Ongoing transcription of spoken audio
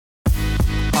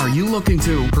Are you looking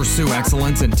to pursue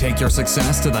excellence and take your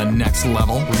success to the next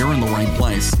level? Well, you're in the right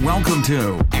place. Welcome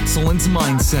to Excellence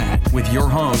Mindset with your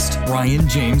host, Ryan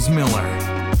James Miller.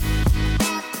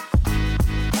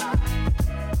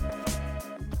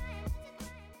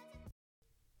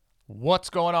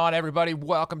 What's going on, everybody?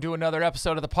 Welcome to another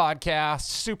episode of the podcast.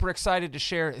 Super excited to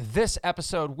share this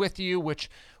episode with you, which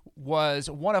was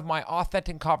one of my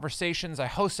authentic conversations I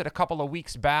hosted a couple of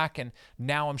weeks back, and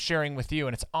now I'm sharing with you.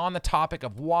 And it's on the topic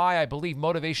of why I believe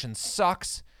motivation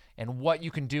sucks and what you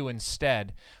can do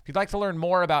instead. If you'd like to learn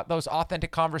more about those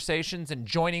authentic conversations and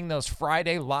joining those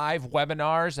Friday live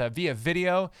webinars via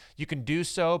video, you can do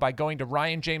so by going to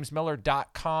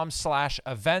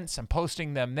ryanjamesmiller.com/events. I'm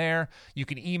posting them there. You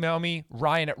can email me,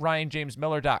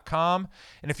 ryan@ryanjamesmiller.com.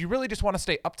 And if you really just want to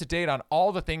stay up to date on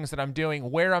all the things that I'm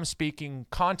doing, where I'm speaking,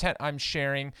 content I'm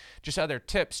sharing, just other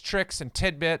tips, tricks, and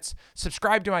tidbits,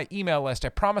 subscribe to my email list. I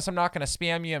promise I'm not going to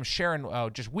spam you. I'm sharing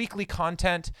just weekly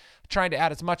content, trying to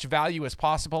add as much value as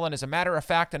possible. And as a matter of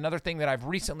fact, another thing that I've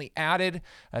recently added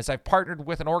is I've partnered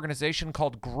with an organization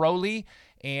called Growly.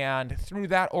 And through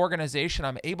that organization,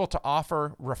 I'm able to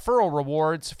offer referral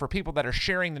rewards for people that are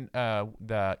sharing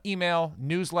the email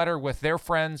newsletter with their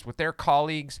friends, with their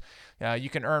colleagues. You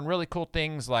can earn really cool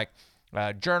things like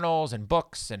journals and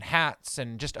books and hats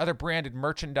and just other branded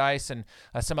merchandise and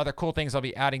some other cool things I'll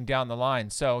be adding down the line.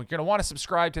 So you're going to want to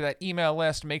subscribe to that email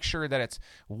list. Make sure that it's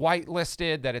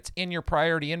whitelisted, that it's in your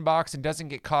priority inbox and doesn't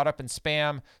get caught up in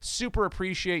spam. Super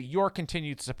appreciate your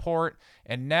continued support.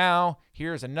 And now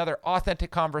here's another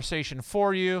authentic conversation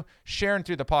for you, sharing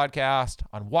through the podcast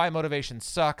on why motivation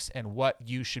sucks and what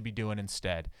you should be doing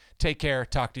instead. Take care.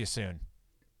 Talk to you soon.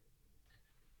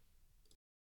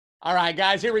 All right,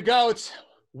 guys, here we go. It's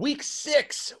week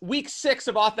six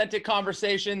of Authentic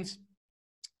Conversations.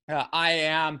 I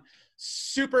am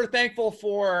super thankful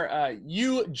for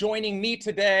you joining me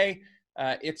today.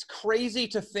 It's crazy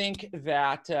to think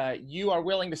that you are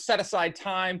willing to set aside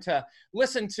time to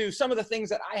listen to some of the things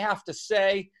that I have to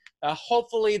say.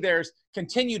 Hopefully there's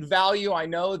continued value. I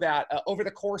know that over the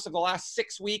course of the last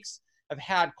 6 weeks, I've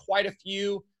had quite a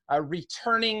few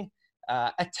returning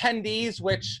attendees,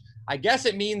 which I guess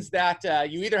it means that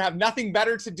you either have nothing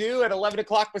better to do at 11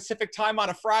 o'clock Pacific time on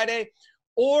a Friday,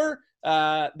 or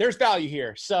there's value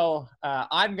here. So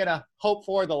I'm going to hope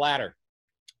for the latter.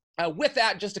 With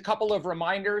that, just a couple of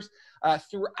reminders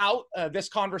throughout this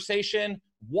conversation.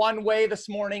 One way this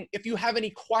morning, if you have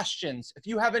any questions, if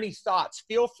you have any thoughts,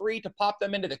 feel free to pop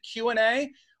them into the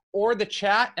Q&A or the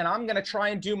chat, and I'm going to try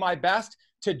and do my best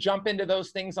to jump into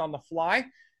those things on the fly.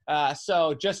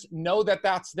 So just know that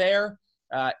that's there.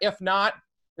 If not,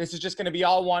 this is just going to be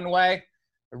all one way.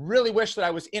 I really wish that I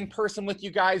was in person with you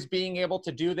guys being able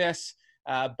to do this,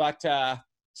 but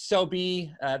so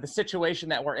be the situation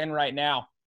that we're in right now.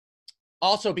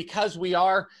 Also, because we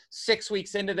are 6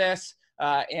 weeks into this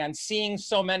and seeing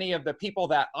so many of the people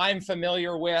that I'm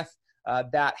familiar with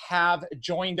that have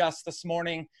joined us this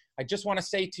morning, I just want to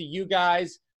say to you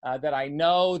guys that I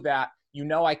know that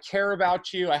I care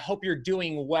about you. I hope you're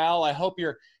doing well. I hope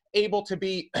you're able to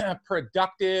be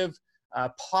productive,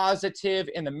 positive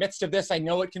in the midst of this. I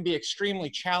know it can be extremely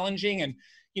challenging, and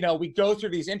we go through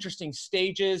these interesting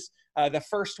stages. The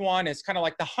first one is kind of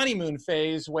like the honeymoon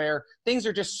phase, where things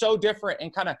are just so different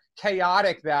and kind of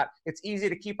chaotic that it's easy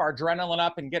to keep our adrenaline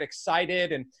up and get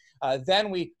excited. And then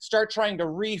we start trying to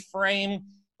reframe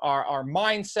our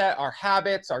mindset, our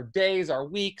habits, our days, our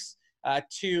weeks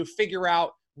to figure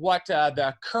out what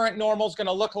the current normal is going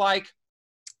to look like.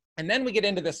 And then we get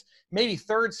into this maybe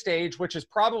third stage, which is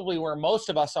probably where most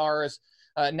of us are, is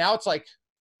now it's like,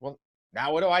 well,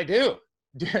 now what do I do?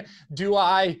 Do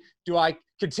I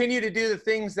continue to do the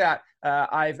things that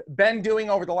I've been doing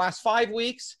over the last 5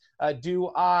 weeks?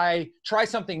 Do I try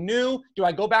something new? Do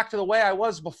I go back to the way I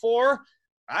was before?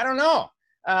 I don't know.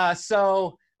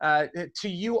 So to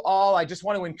you all, I just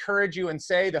want to encourage you and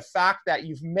say the fact that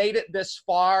you've made it this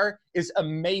far is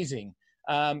amazing.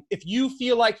 If you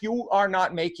feel like you are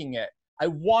not making it, I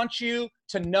want you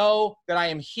to know that I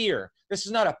am here. This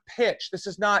is not a pitch. This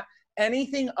is not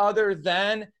anything other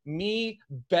than me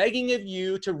begging of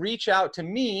you to reach out to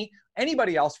me,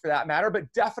 anybody else for that matter,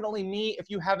 but definitely me if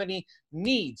you have any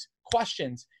needs,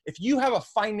 questions. If you have a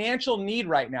financial need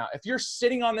right now, if you're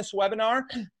sitting on this webinar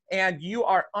and you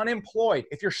are unemployed,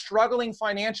 if you're struggling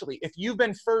financially, if you've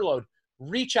been furloughed,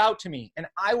 reach out to me and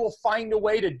I will find a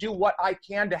way to do what I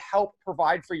can to help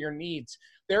provide for your needs.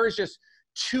 There is just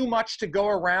too much to go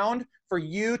around for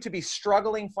you to be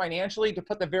struggling financially to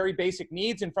put the very basic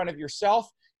needs in front of yourself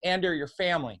and or your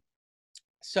family.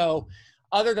 So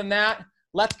other than that,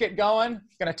 let's get going.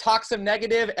 Going to talk some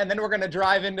negative and then we're going to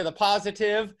drive into the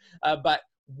positive. But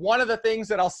one of the things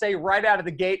that I'll say right out of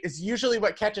the gate is usually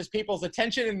what catches people's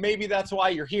attention, and maybe that's why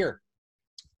you're here.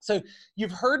 So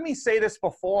you've heard me say this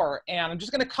before, and I'm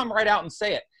just going to come right out and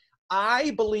say it.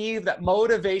 I believe that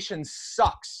motivation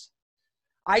sucks.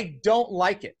 I don't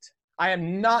like it. I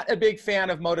am not a big fan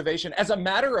of motivation. As a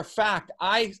matter of fact,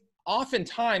 I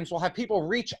oftentimes will have people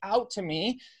reach out to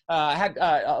me. I had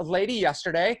a lady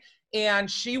yesterday, and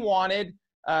she wanted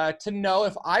to know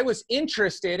if I was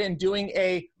interested in doing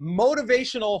a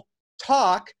motivational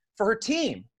talk for her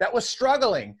team that was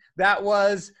struggling, that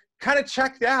was kind of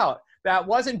checked out, that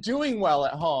wasn't doing well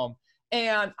at home.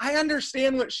 And I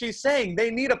understand what she's saying.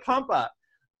 They need a pump up.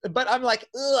 But I'm like,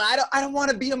 I don't want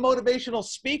to be a motivational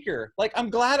speaker. Like, I'm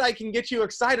glad I can get you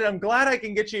excited. I'm glad I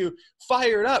can get you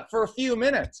fired up for a few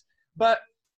minutes. But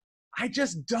I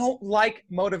just don't like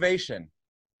motivation.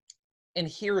 And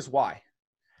here's why.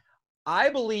 I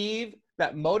believe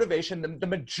that motivation,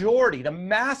 the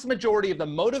mass majority of the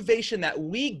motivation that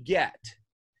we get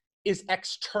is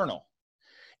external.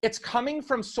 It's coming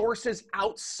from sources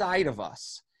outside of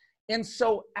us. And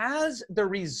so as the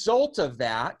result of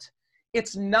that,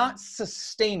 it's not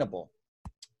sustainable.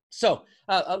 So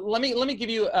let me give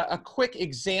you a quick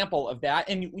example of that.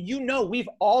 And you know, we've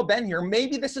all been here.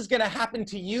 Maybe this is going to happen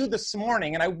to you this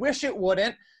morning, and I wish it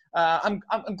wouldn't. I'm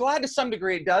glad to some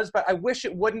degree it does, but I wish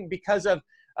it wouldn't because of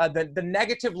the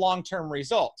negative long-term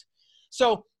result.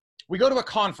 So we go to a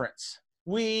conference.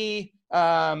 We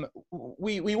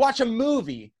watch a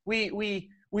movie. We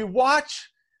watch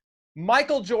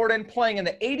Michael Jordan playing in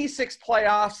the '86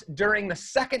 playoffs during the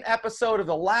second episode of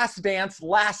The Last Dance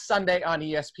last Sunday on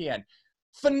ESPN.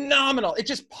 Phenomenal. It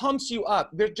just pumps you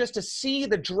up. Just to see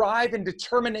the drive and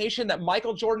determination that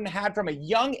Michael Jordan had from a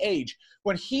young age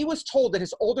when he was told that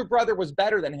his older brother was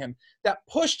better than him, that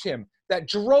pushed him, that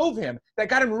drove him, that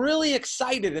got him really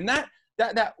excited. And that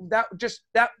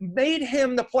made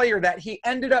him the player that he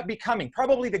ended up becoming.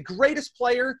 Probably the greatest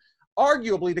player,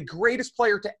 arguably the greatest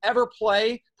player to ever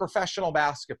play professional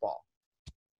basketball.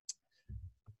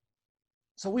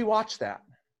 So we watch that.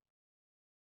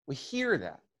 We hear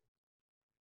that.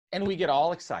 And we get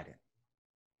all excited.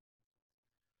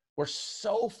 We're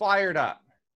so fired up.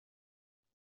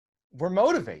 We're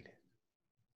motivated.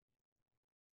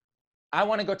 I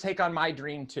want to go take on my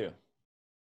dream too.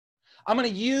 I'm going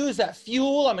to use that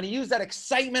fuel. I'm going to use that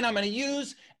excitement. I'm going to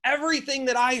use everything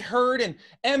that I heard in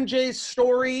MJ's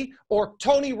story or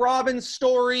Tony Robbins'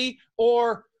 story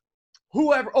or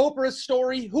whoever, Oprah's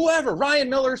story, whoever, Ryan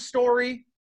Miller's story.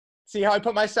 See how I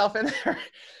put myself in there?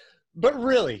 But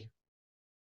really,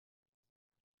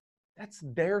 that's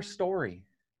their story.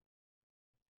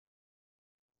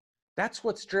 That's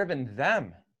what's driven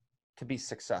them to be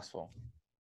successful.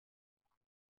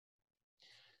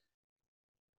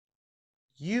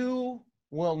 You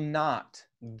will not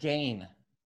gain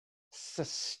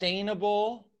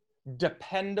sustainable,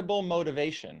 dependable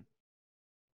motivation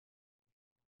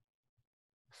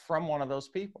from one of those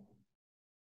people.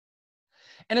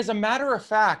 And as a matter of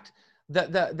fact,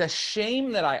 the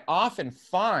shame that I often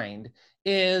find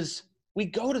is we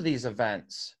go to these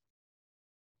events,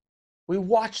 we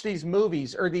watch these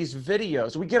movies or these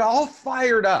videos, we get all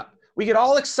fired up. We get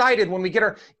all excited when we get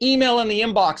our email in the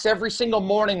inbox every single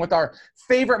morning with our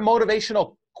favorite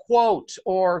motivational quote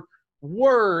or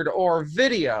word or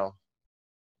video.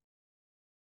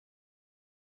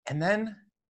 And then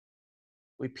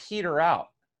we peter out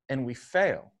and we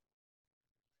fail.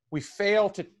 We fail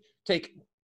to take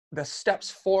the steps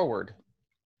forward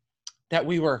that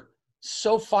we were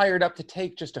so fired up to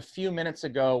take just a few minutes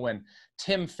ago when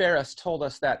Tim Ferriss told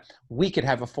us that we could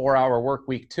have a 4-hour work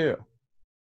week too.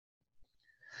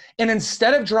 And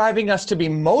instead of driving us to be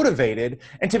motivated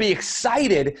and to be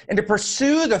excited and to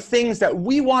pursue the things that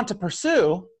we want to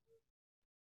pursue,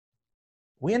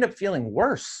 we end up feeling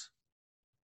worse.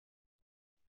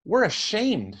 We're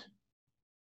ashamed.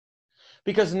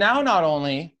 Because now not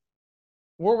only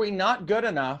were we not good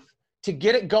enough to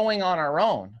get it going on our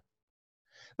own,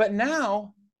 but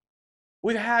now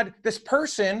we've had this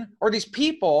person or these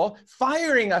people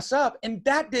firing us up, and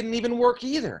that didn't even work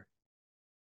either.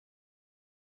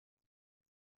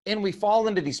 And we fall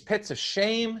into these pits of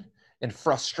shame and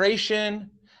frustration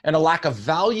and a lack of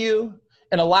value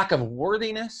and a lack of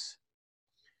worthiness.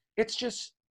 It's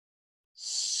just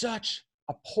such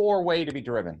a poor way to be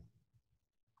driven.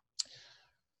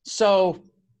 So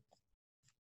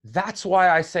that's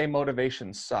why I say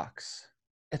motivation sucks.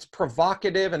 It's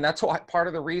provocative, and that's why part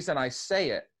of the reason I say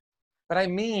it. But I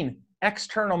mean,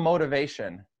 external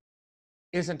motivation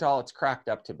isn't all it's cracked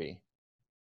up to be.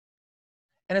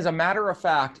 And as a matter of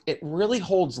fact, it really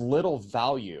holds little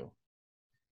value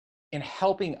in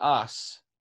helping us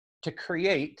to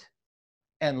create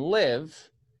and live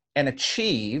and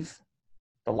achieve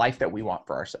the life that we want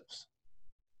for ourselves.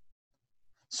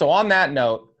 So on that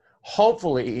note,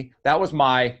 hopefully that was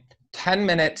my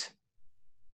 10-minute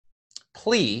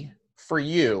plea for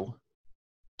you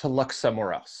to look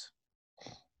somewhere else.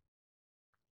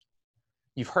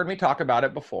 You've heard me talk about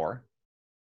it before,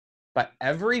 but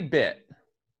every bit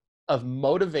of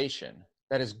motivation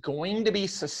that is going to be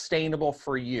sustainable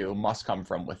for you must come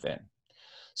from within.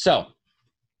 So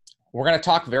we're going to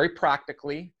talk very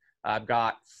practically. I've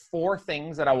got 4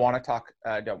 things that I want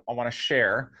to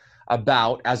share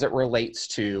about as it relates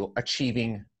to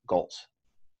achieving goals.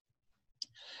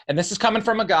 And this is coming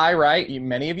from a guy, right?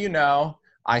 Many of you know,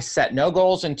 I set no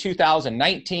goals in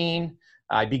 2019.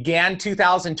 I began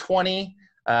 2020.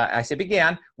 I say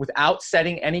began without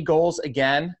setting any goals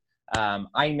again.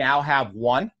 I now have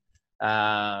 1.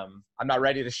 I'm not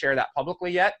ready to share that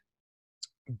publicly yet,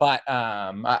 but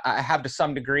I have to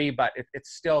some degree, but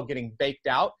it's still getting baked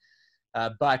out.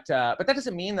 But that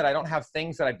doesn't mean that I don't have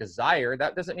things that I desire.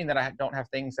 That doesn't mean that I don't have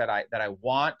things that I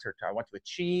want or I want to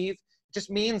achieve. It just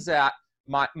means that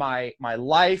my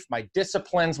life, my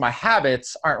disciplines, my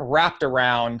habits aren't wrapped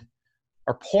around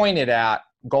or pointed at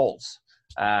goals.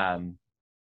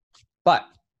 But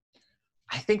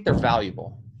I think they're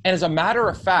valuable. And as a matter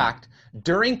of fact,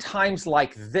 during times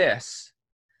like this,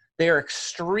 they are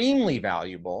extremely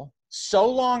valuable so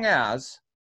long as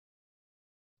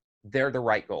they're the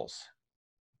right goals.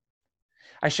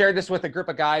 I shared this with a group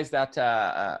of guys that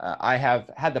I have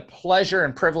had the pleasure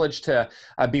and privilege to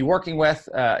be working with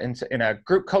in a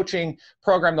group coaching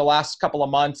program the last couple of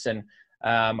months. And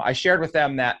I shared with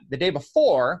them that the day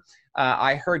before,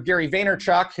 I heard Gary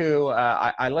Vaynerchuk, who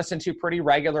I listen to pretty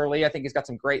regularly. I think he's got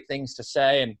some great things to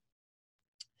say. And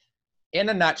in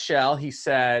a nutshell, he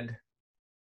said,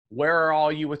 "Where are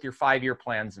all you with your 5-year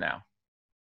plans now?"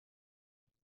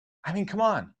 I mean, come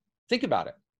on, think about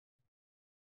it.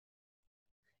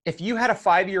 If you had a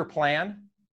 5-year plan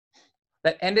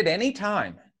that ended any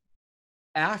time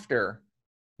after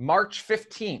March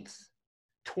 15th,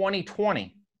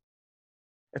 2020,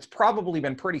 it's probably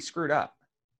been pretty screwed up.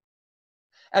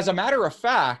 As a matter of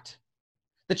fact,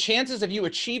 the chances of you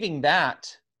achieving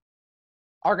that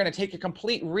are going to take a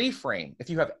complete reframe if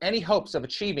you have any hopes of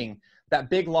achieving that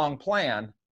big, long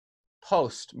plan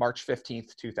post March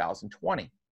 15th,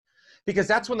 2020. Because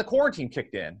that's when the quarantine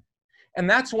kicked in. And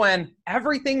that's when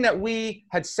everything that we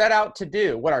had set out to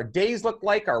do, what our days looked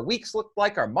like, our weeks looked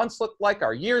like, our months looked like,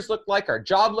 our years looked like, our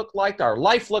job looked like, our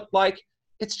life looked like,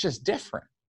 it's just different.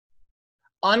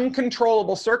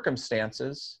 Uncontrollable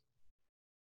circumstances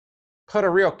put a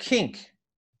real kink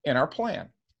in our plan.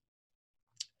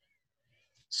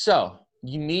 So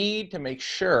you need to make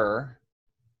sure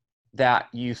that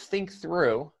you think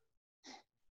through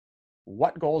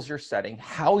what goals you're setting,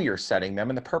 how you're setting them,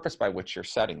 and the purpose by which you're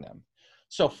setting them.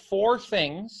 So 4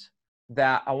 things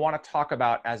that I want to talk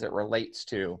about as it relates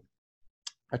to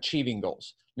achieving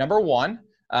goals. Number 1,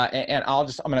 and I'm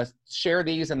going to share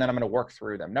these and then I'm going to work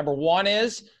through them. Number 1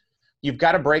 is you've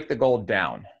got to break the goal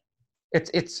down.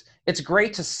 It's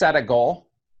great to set a goal.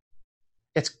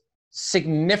 It's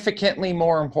significantly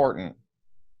more important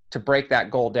to break that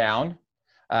goal down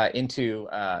into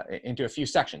a few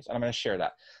sections, and I'm going to share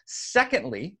that.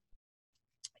 Secondly,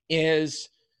 is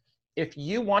if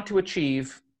you want to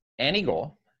achieve any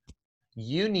goal,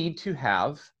 you need to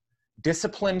have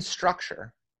disciplined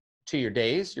structure to your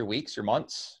days, your weeks, your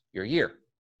months, your year.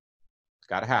 It's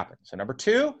got to happen. So number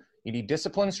 2, you need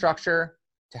disciplined structure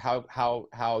to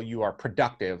how you are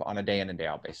productive on a day in and day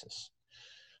out basis.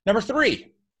 Number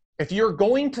 3, if you're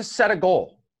going to set a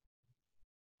goal,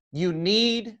 you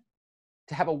need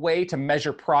to have a way to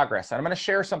measure progress. And I'm going to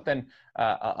share something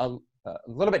a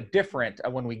little bit different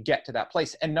when we get to that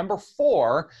place. And number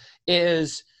 4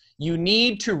 is you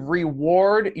need to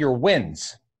reward your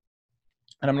wins.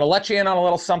 And I'm going to let you in on a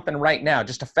little something right now,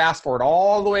 just to fast forward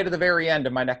all the way to the very end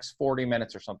of my next 40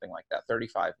 minutes or something like that,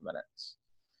 35 minutes.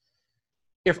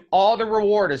 If all the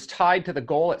reward is tied to the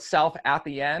goal itself at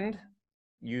the end,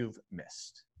 you've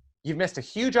missed. You've missed a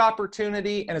huge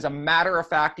opportunity, and as a matter of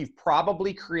fact, you've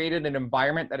probably created an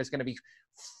environment that is going to be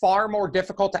far more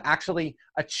difficult to actually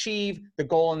achieve the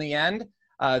goal in the end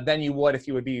than you would if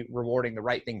you would be rewarding the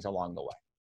right things along the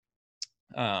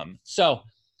way. So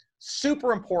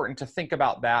super important to think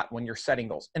about that when you're setting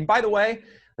goals. And by the way,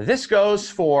 this goes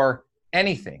for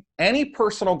anything, any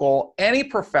personal goal, any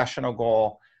professional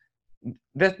goal.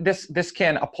 This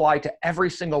can apply to every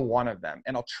single one of them,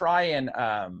 and I'll try and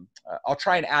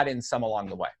add in some along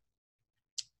the way.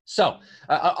 So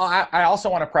I also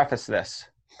want to preface this.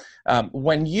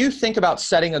 When you think about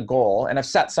setting a goal, and I've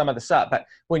set some of this up, but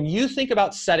when you think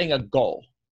about setting a goal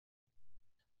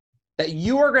that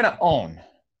you are going to own,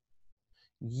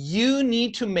 you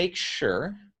need to make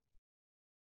sure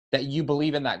that you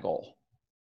believe in that goal.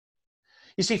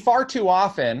 You see, far too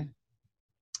often,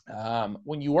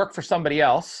 when you work for somebody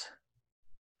else,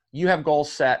 you have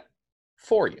goals set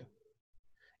for you.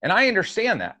 And I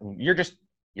understand that.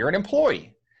 You're an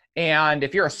employee. And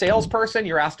if you're a salesperson,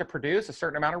 you're asked to produce a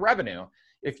certain amount of revenue.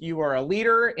 If you are a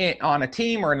leader on a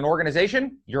team or in an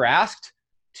organization, you're asked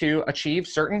to achieve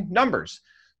certain numbers.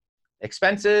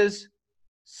 Expenses,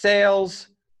 sales,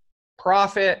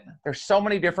 profit. There's so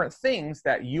many different things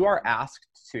that you are asked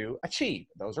to achieve.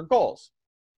 Those are goals.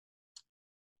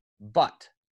 But,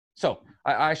 so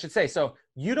I should say, so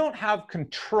you don't have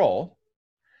control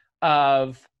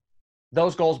of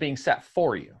those goals being set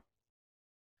for you.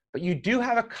 But you do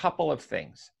have a couple of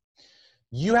things.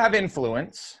 You have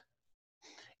influence.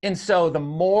 And so the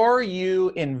more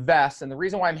you invest, and the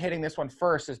reason why I'm hitting this one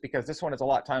first is because this one is a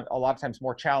lot of times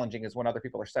more challenging is when other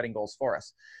people are setting goals for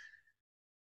us.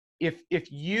 If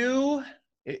you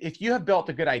have built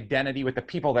a good identity with the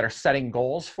people that are setting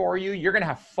goals for you, you're going to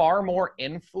have far more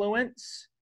influence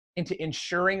into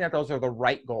ensuring that those are the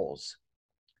right goals.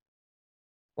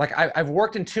 Like I've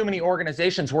worked in too many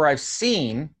organizations where I've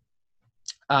seen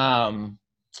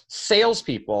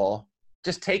salespeople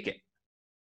just take it.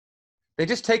 They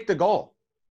just take the goal.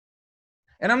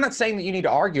 And I'm not saying that you need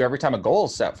to argue every time a goal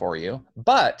is set for you,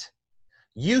 but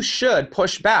you should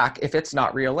push back if it's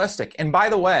not realistic. And by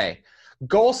the way,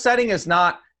 goal setting is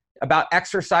not about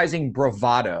exercising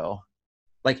bravado.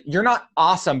 Like you're not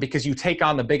awesome because you take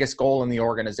on the biggest goal in the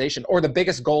organization or the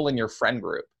biggest goal in your friend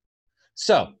group.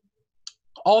 So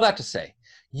all that to say,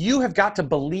 you have got to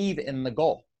believe in the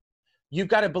goal. You've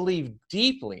got to believe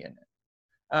deeply in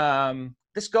it.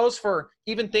 This goes for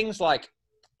even things like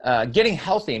getting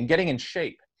healthy and getting in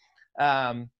shape.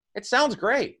 It sounds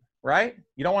great, right?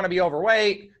 You don't want to be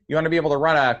overweight. You want to be able to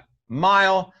run a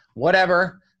mile,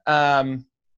 whatever.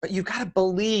 But you've got to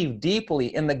believe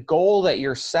deeply in the goal that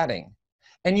you're setting.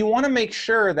 And you want to make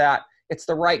sure that it's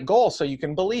the right goal so you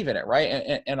can believe in it,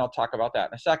 right? And I'll talk about that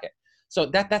in a second. So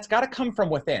that's got to come from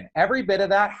within. Every bit of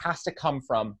that has to come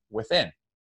from within.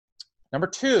 Number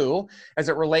two, as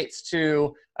it relates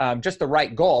to just the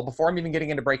right goal, before I'm even getting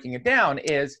into breaking it down,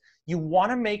 is you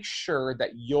want to make sure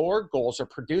that your goals are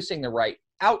producing the right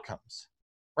outcomes,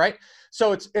 right?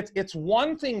 So it's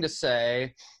one thing to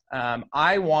say,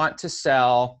 I want to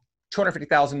sell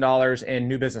 $250,000 in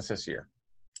new business this year,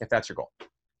 if that's your goal.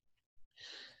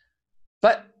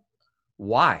 But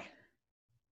why?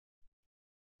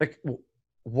 Like,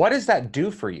 what does that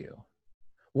do for you?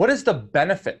 What is the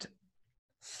benefit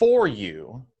for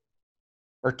you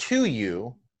or to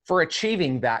you for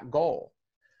achieving that goal?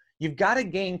 You've got to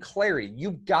gain clarity.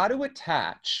 You've got to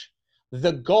attach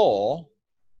the goal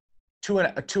to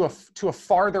a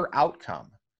farther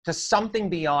outcome, to something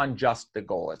beyond just the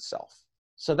goal itself.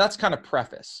 So that's kind of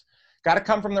preface. Got to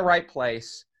come from the right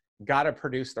place, got to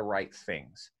produce the right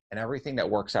things, and everything that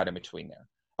works out in between there.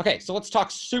 Okay, so let's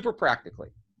talk super practically.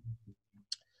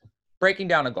 Breaking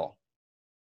down a goal.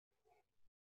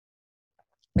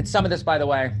 And some of this, by the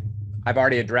way, I've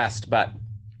already addressed, but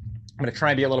I'm going to try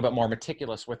and be a little bit more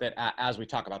meticulous with it as we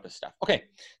talk about this stuff. Okay,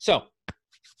 so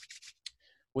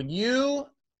when you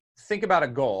think about a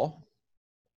goal,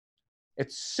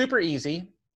 it's super easy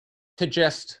to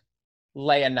just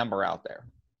lay a number out there.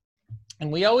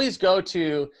 And we always go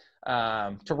to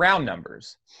round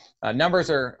numbers. Numbers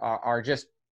are just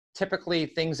typically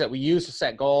things that we use to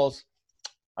set goals.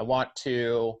 I want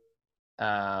to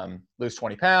lose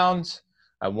 20 pounds.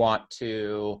 I want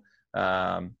to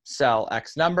sell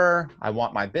X number. I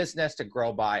want my business to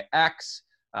grow by X.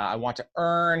 I want to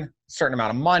earn a certain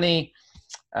amount of money.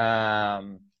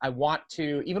 I want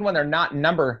to, even when they're not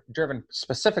number driven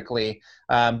specifically,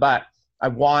 but I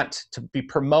want to be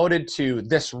promoted to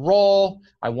this role.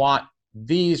 I want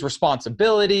these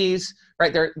responsibilities,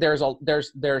 right? There's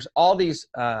all these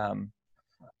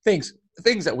things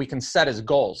that we can set as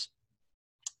goals.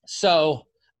 So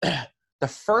the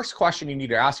first question you need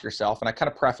to ask yourself, and I kind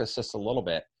of preface this a little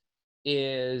bit,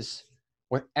 is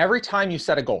with every time you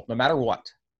set a goal, no matter what,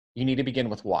 you need to begin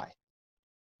with why.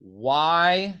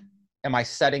 Why am I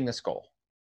setting this goal?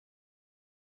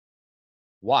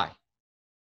 Why?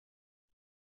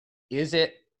 Is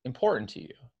it important to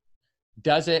you?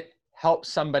 Does it help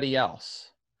somebody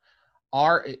else?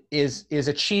 Does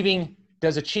achieving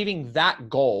that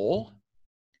goal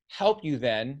help you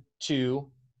then to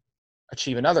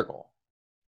achieve another goal?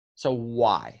 So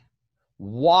why?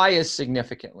 Why is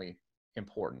significantly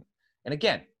important? And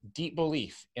again, deep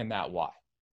belief in that why.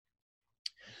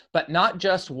 But not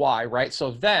just why, right?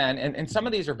 So then, and some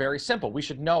of these are very simple. We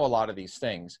should know a lot of these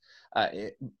things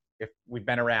if we've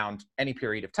been around any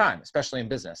period of time, especially in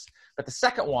business. But the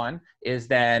second one is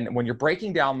then when you're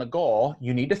breaking down the goal,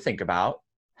 you need to think about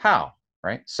how,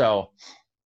 right? So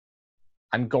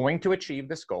I'm going to achieve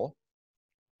this goal.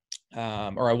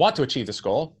 Or I want to achieve this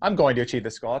goal. I'm going to achieve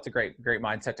this goal. It's a great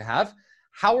mindset to have.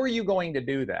 How are you going to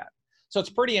do that? So it's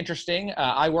pretty interesting.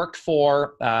 I worked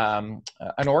for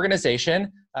an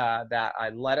organization that I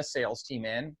led a sales team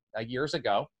in years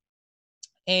ago.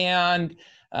 And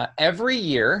every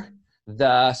year,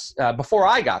 before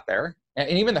I got there, and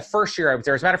even the first year I was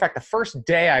there, as a matter of fact, the first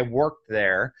day I worked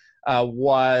there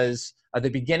was the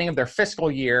beginning of their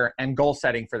fiscal year and goal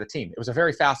setting for the team. It was a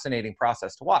very fascinating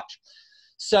process to watch.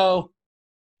 So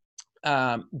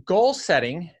goal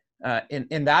setting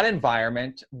in that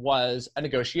environment was a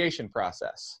negotiation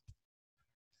process.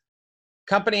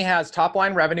 Company has top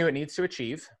line revenue it needs to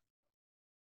achieve.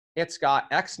 It's got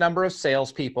X number of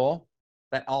salespeople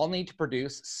that all need to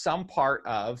produce some part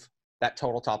of that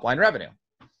total top line revenue.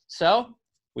 So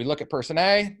we look at person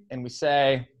A and we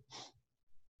say,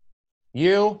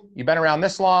 you've been around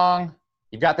this long,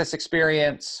 you've got this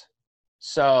experience,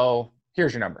 so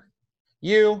here's your number.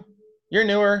 You're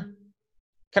newer,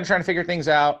 kind of trying to figure things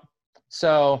out,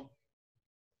 so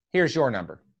here's your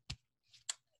number,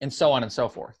 and so on and so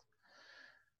forth.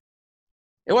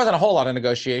 It wasn't a whole lot of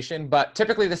negotiation, but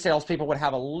typically the salespeople would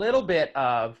have a little bit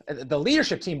of, the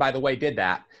leadership team, by the way, did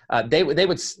that. They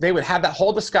would have that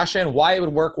whole discussion, why it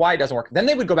would work, why it doesn't work. Then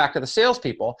they would go back to the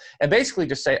salespeople and basically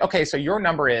just say, okay, so your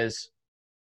number is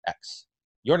X.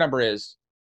 Your number is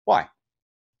Y.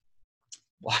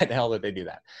 Why the hell did they do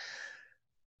that?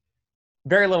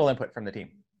 Very little input from the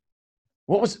team.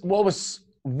 What was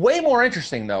way more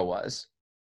interesting though was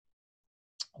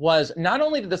not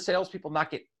only did the salespeople not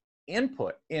get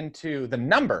input into the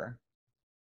number,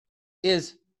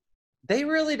 is they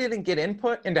really didn't get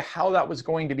input into how that was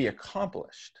going to be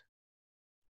accomplished.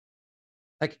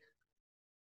 Like,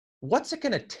 what's it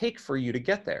going to take for you to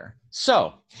get there?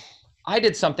 So I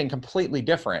did something completely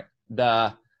different.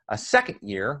 A second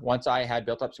year, once I had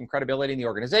built up some credibility in the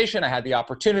organization, I had the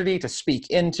opportunity to speak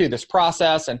into this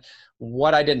process and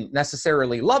what I didn't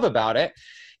necessarily love about it.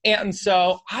 And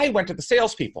so I went to the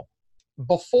salespeople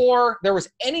before there was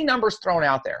any numbers thrown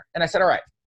out there. And I said, all right,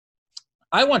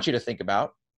 I want you to think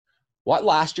about what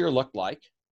last year looked like,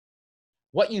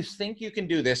 what you think you can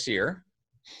do this year.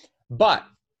 But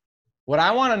what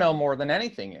I want to know more than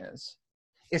anything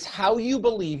is how you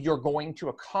believe you're going to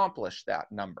accomplish that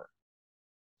number.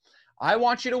 I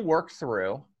want you to work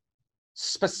through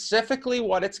specifically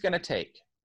what it's going to take,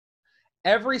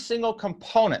 every single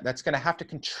component that's going to have to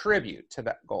contribute to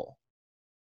that goal.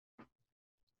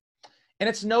 And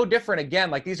it's no different,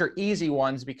 again, like these are easy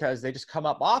ones because they just come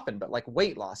up often, but like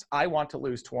weight loss, I want to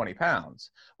lose 20 pounds.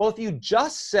 Well, if you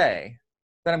just say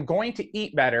that I'm going to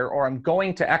eat better or I'm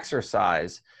going to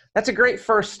exercise, that's a great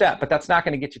first step, but that's not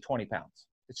going to get you 20 pounds.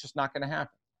 It's just not going to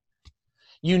happen.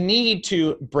 You need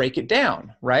to break it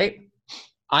down, right?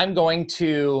 I'm going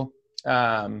to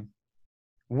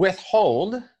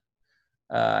withhold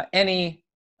any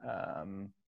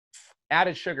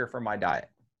added sugar from my diet.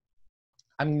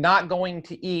 I'm not going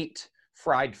to eat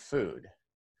fried food.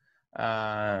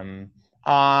 Monday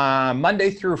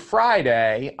through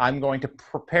Friday, I'm going to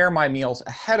prepare my meals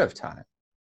ahead of time.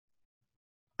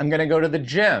 I'm going to go to the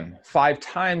gym 5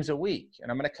 times a week, and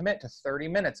I'm going to commit to 30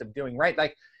 minutes of doing right.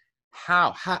 Like,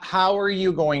 how are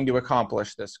you going to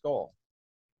accomplish this goal?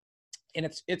 And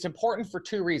it's important for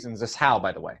 2 reasons, this how,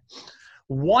 by the way.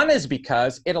 One is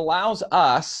because it allows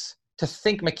us to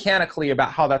think mechanically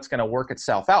about how that's going to work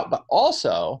itself out, but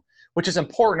also, which is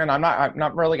important, and I'm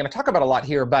not really going to talk about a lot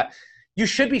here, but you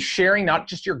should be sharing not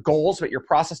just your goals, but your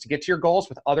process to get to your goals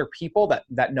with other people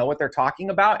that know what they're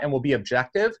talking about and will be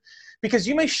objective, because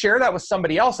you may share that with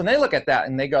somebody else and they look at that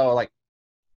and they go like,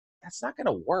 that's not going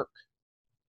to work.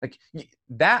 Like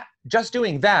that, just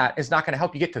doing that is not going to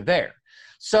help you get to there.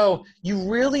 So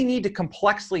you really need to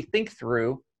complexly think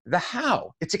through the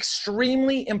how. It's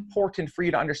extremely important for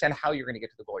you to understand how you're going to get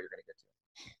to the goal you're going to get to.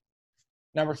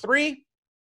 Number 3,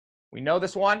 we know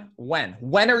this one, when.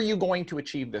 When are you going to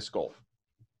achieve this goal?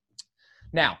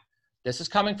 Now, this is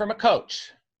coming from a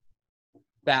coach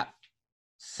that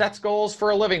sets goals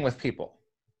for a living with people.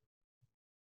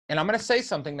 And I'm going to say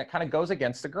something that kind of goes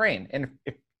against the grain. And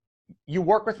if you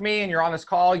work with me and you're on this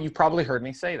call, you've probably heard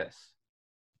me say this.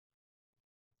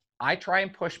 I try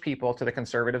and push people to the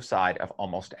conservative side of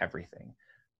almost everything.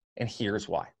 And here's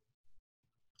why.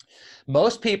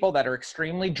 Most people that are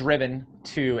extremely driven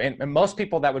to, and most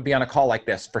people that would be on a call like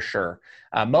this for sure,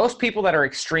 most people that are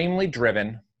extremely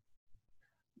driven,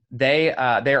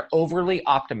 they're overly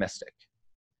optimistic.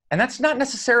 And that's not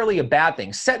necessarily a bad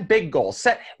thing. Set big goals,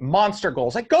 set monster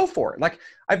goals, like go for it. Like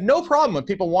I have no problem with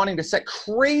people wanting to set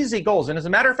crazy goals. And as a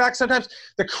matter of fact, sometimes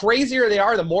the crazier they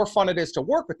are, the more fun it is to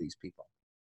work with these people.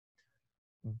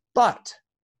 But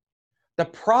the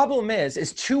problem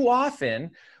is too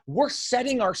often we're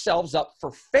setting ourselves up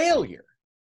for failure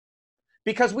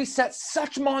because we set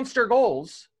such monster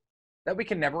goals that we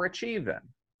can never achieve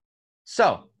them.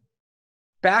 So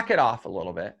back it off a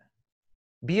little bit.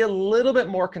 Be a little bit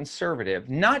more conservative,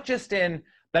 not just in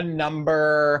the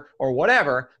number or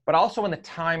whatever, but also in the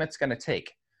time it's going to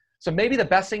take. So maybe the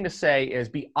best thing to say is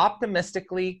be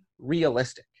optimistically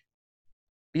realistic.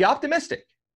 Be optimistic,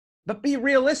 but be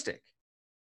realistic.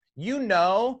 You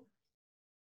know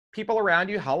people around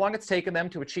you, how long it's taken them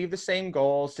to achieve the same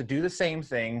goals, to do the same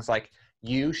things. Like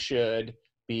you should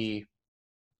be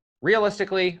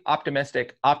realistically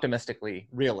optimistic, optimistically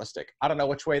realistic. I don't know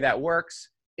which way that works,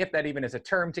 if that even is a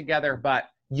term together, but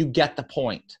you get the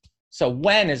point. So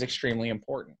when is extremely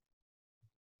important.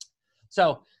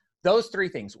 So those three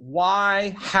things: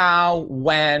 why, how,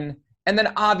 when, and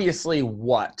then obviously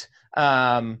what.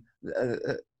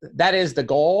 That is the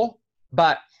goal,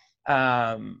 but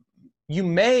you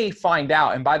may find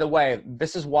out, and by the way,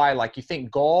 this is why, like, you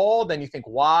think goal, then you think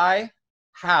why,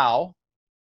 how,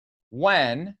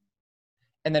 when,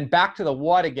 and then back to the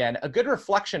what again. A good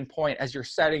reflection point as you're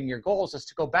setting your goals is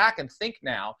to go back and think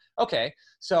now, okay,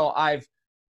 so I've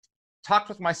talked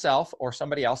with myself or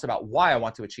somebody else about why I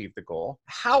want to achieve the goal,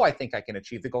 how I think I can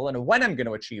achieve the goal, and when I'm going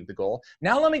to achieve the goal.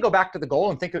 Now let me go back to the goal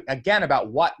and think again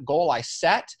about what goal I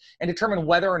set and determine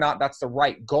whether or not that's the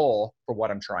right goal for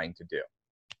what I'm trying to do.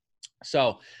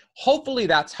 So hopefully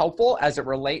that's helpful as it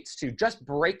relates to just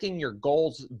breaking your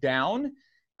goals down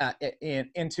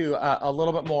into a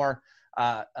little bit more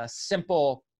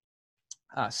simple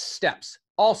steps.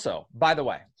 Also, by the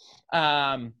way,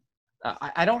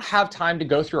 I don't have time to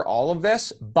go through all of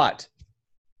this, but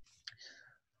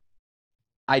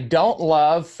I don't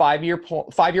love five-year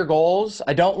goals.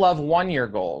 I don't love one-year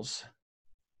goals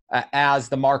as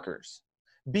the markers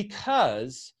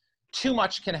because too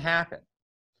much can happen.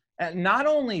 And not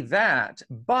only that,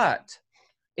 but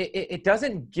it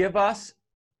doesn't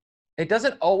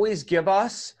always give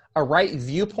us a right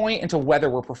viewpoint into whether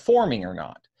we're performing or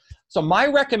not. So my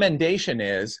recommendation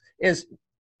is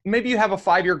maybe you have a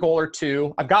 5-year goal or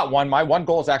two. I've got one. My one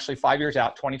goal is actually 5 years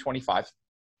out, 2025.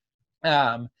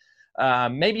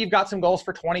 Maybe you've got some goals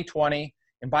for 2020.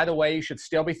 And by the way, you should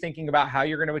still be thinking about how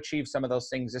you're going to achieve some of those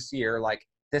things this year. Like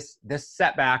this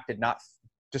setback did not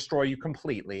destroy you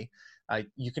completely.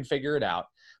 You can figure it out.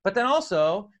 But then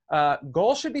also,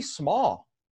 goals should be small.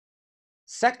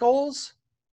 Set goals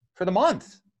for the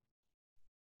month,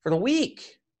 for the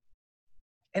week,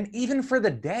 and even for the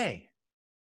day.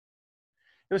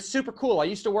 It was super cool. I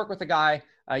used to work with a guy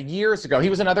years ago. He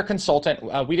was another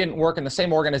consultant. We didn't work in the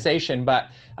same organization, but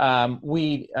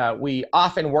we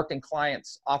often worked in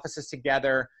clients' offices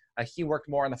together. He worked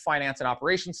more on the finance and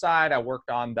operations side. I worked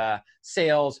on the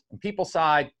sales and people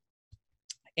side.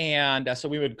 And so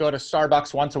we would go to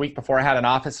Starbucks once a week before I had an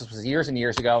office. This was years and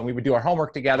years ago. And we would do our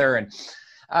homework together.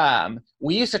 And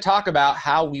we used to talk about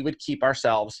how we would keep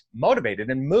ourselves motivated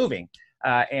and moving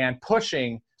and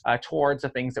pushing towards the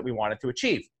things that we wanted to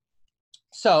achieve.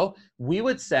 So we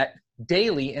would set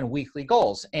daily and weekly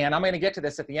goals. And I'm going to get to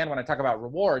this at the end when I talk about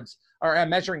rewards or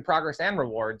measuring progress and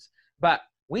rewards. But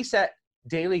we set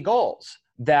daily goals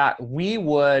that we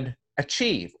would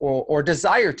achieve or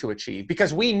desire to achieve,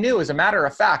 because we knew, as a matter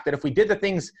of fact, that if we did the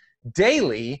things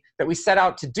daily that we set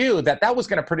out to do, that was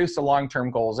going to produce the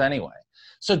long-term goals anyway.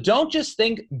 So don't just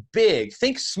think big,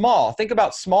 think small. Think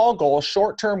about small goals,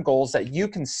 short-term goals that you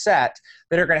can set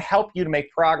that are going to help you to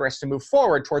make progress to move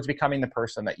forward towards becoming the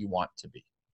person that you want to be.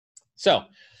 So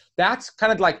that's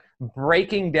kind of like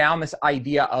breaking down this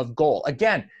idea of goal.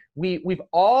 Again, we've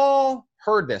all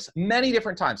heard this many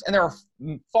different times, and there are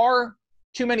far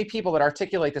too many people that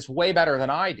articulate this way better than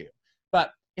I do.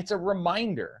 But it's a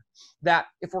reminder that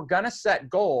if we're going to set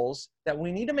goals, that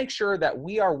we need to make sure that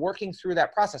we are working through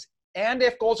that process. And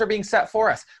if goals are being set for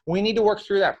us, we need to work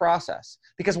through that process.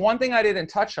 Because one thing I didn't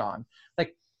touch on,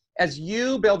 like as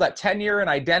you build that tenure and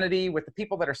identity with the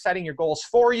people that are setting your goals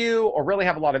for you or really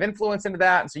have a lot of influence into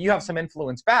that, and so you have some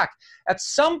influence back, at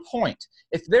some point,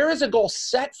 if there is a goal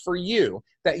set for you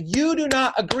that you do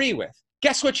not agree with,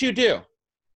 guess what you do?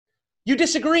 You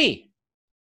disagree.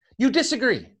 You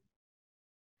disagree.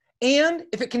 And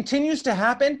if it continues to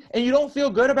happen and you don't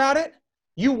feel good about it,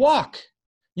 you walk.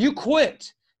 You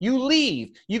quit, you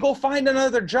leave, you go find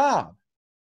another job.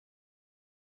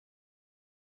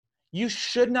 You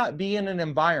should not be in an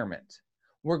environment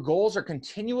where goals are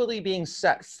continually being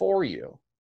set for you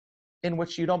in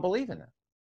which you don't believe in them.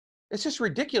 It's just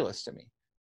ridiculous to me.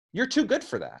 You're too good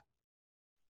for that.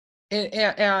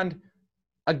 And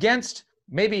against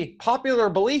maybe popular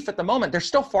belief at the moment, there's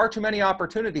still far too many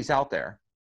opportunities out there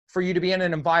for you to be in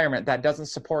an environment that doesn't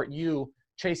support you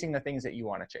chasing the things that you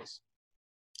want to chase.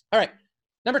 All right,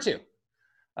 number two.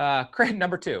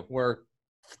 Number two, we're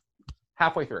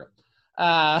halfway through.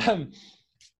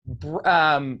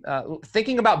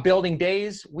 Thinking about building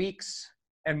days, weeks,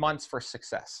 and months for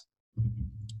success.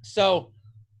 So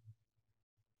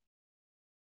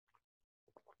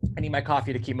I need my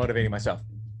coffee to keep motivating myself,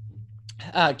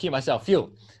 keep myself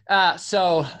fueled.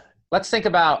 So let's think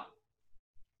about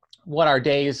what our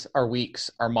days, our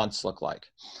weeks, our months look like.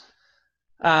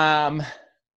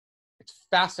 It's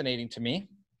fascinating to me.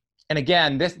 And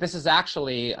again, this is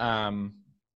actually,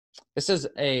 this is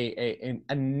a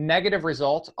negative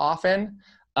result often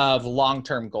of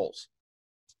long-term goals.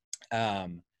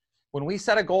 When we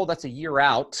set a goal that's a year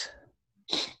out,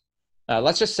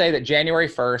 let's just say that January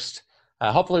 1st,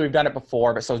 hopefully we've done it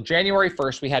before, but so January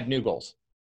 1st, we had new goals.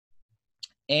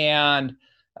 And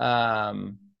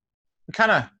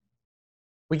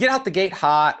we get out the gate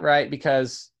hot, right?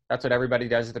 Because that's what everybody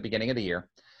does at the beginning of the year.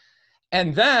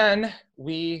 And then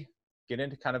we get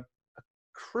into kind of a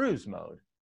cruise mode.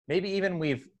 Maybe even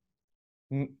we've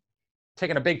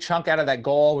taken a big chunk out of that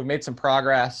goal. We've made some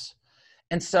progress.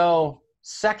 And so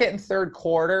second and third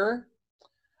quarter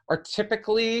are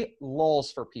typically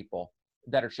lulls for people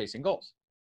that are chasing goals.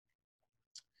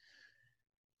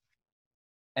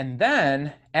 And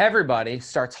then everybody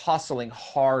starts hustling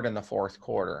hard in the fourth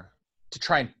quarter to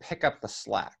try and pick up the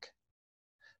slack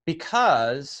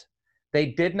because they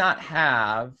did not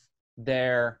have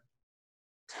their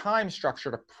time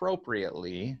structured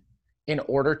appropriately in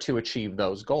order to achieve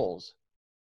those goals.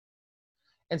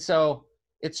 And so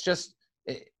it's just,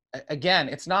 again,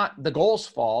 it's not the goal's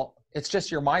fault. It's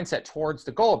just your mindset towards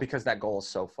the goal because that goal is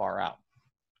so far out.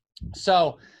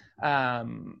 So,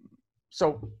 I'm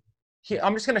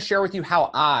just going to share with you how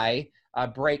I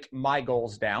break my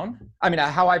goals down. I mean,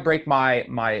 how I break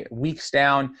my weeks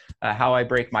down, how I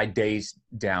break my days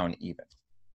down even.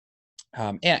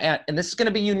 And this is going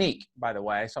to be unique, by the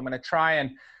way. So I'm going to try and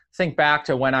think back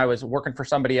to when I was working for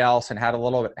somebody else and had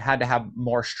to have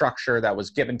more structure that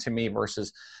was given to me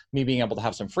versus me being able to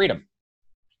have some freedom.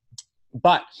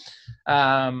 But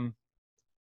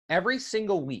every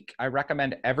single week, I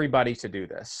recommend everybody to do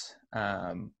this.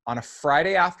 On a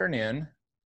Friday afternoon,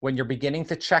 when you're beginning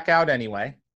to check out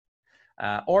anyway,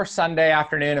 or Sunday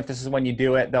afternoon, if this is when you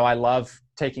do it, though I love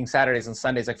taking Saturdays and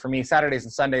Sundays. Like for me, Saturdays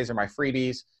and Sundays are my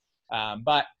freebies.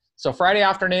 But so Friday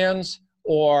afternoons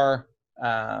or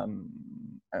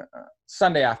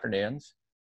Sunday afternoons,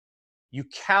 you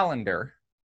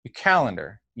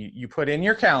put in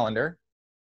your calendar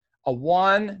a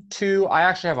 1, 2, I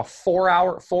actually have a 4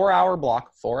 hour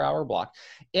block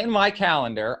in my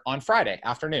calendar on Friday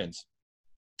afternoons.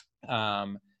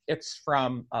 It's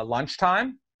from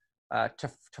lunchtime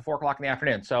to 4 o'clock in the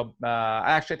afternoon. So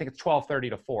I actually think it's 12:30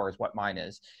 to 4 is what mine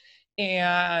is.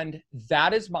 And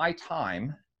that is my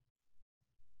time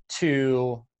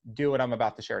to do what I'm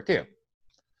about to share with you.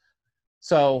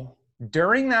 So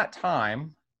during that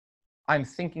time, I'm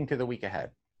thinking to the week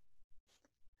ahead.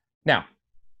 Now,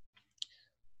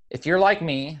 if you're like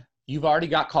me, you've already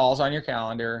got calls on your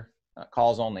calendar,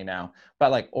 calls only now,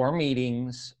 but or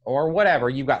meetings or whatever,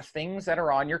 you've got things that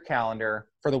are on your calendar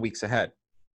for the weeks ahead.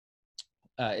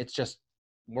 It's just,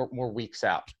 we're weeks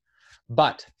out,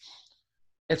 but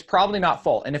it's probably not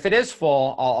full. And if it is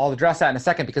full, I'll address that in a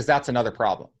second because that's another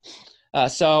problem.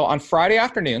 So on Friday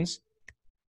afternoons,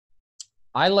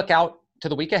 I look out to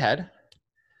the week ahead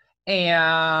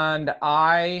and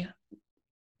I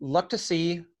look to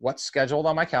see what's scheduled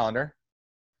on my calendar,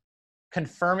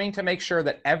 confirming to make sure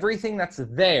that everything that's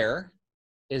there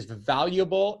is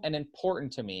valuable and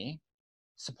important to me,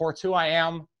 supports who I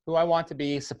am, who I want to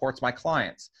be, supports my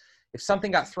clients. If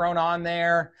something got thrown on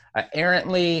there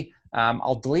errantly,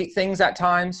 I'll delete things at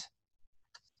times.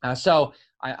 So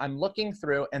I'm looking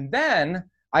through, and then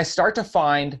I start to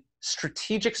find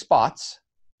strategic spots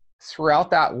throughout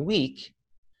that week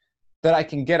that I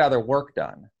can get other work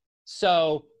done.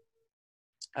 So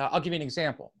I'll give you an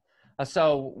example.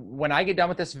 So when I get done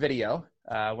with this video,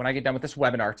 when I get done with this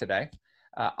webinar today,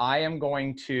 I'm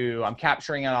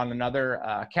capturing it on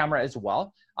another camera as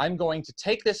well. I'm going to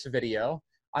take this video,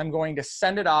 I'm going to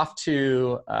send it off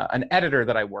to an editor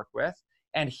that I work with,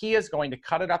 and he is going to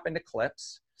cut it up into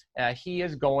clips he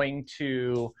is going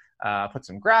to put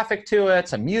some graphic to it,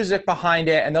 some music behind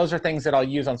it, and those are things that I'll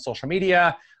use on social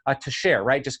media to share,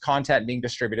 right? Just content being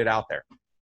distributed out there.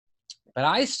 But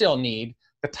I still need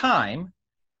the time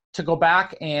to go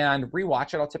back and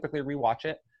rewatch it. I'll typically rewatch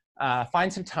it,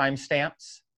 find some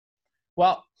timestamps.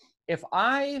 Well, if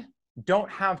I don't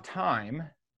have time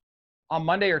on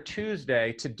Monday or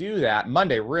Tuesday to do that,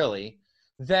 Monday really,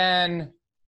 then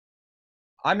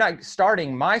I'm not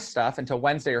starting my stuff until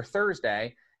Wednesday or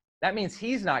Thursday. That means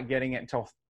he's not getting it until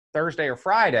Thursday or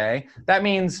Friday. That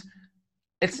means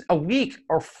it's a week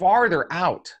or farther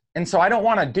out. And so I don't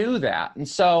want to do that. And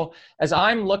so as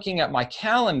I'm looking at my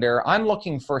calendar, I'm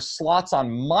looking for slots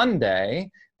on Monday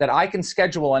that I can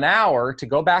schedule an hour to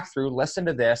go back through, listen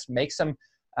to this, make some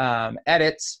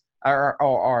edits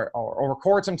or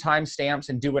record some timestamps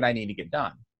and do what I need to get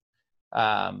done.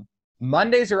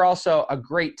 Mondays are also a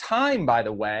great time, by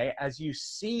the way, as you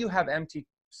see you have empty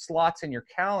slots in your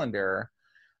calendar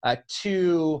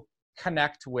to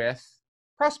connect with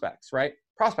prospects, right?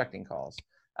 Prospecting calls.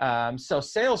 So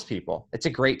salespeople, it's a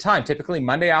great time. Typically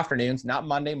Monday afternoons, not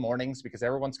Monday mornings because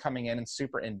everyone's coming in and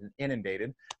super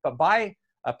inundated. But by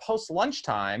post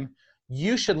lunchtime,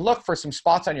 you should look for some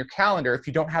spots on your calendar if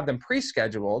you don't have them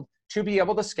pre-scheduled to be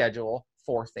able to schedule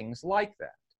for things like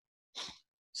that.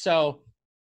 So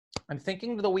I'm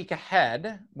thinking to the week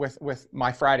ahead with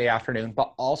my Friday afternoon,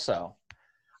 but also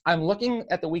I'm looking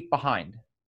at the week behind.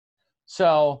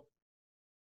 So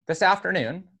this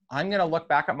afternoon, I'm going to look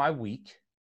back at my week.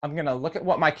 I'm going to look at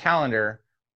what my calendar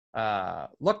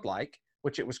looked like,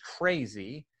 which it was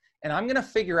crazy. And I'm going to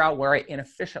figure out where I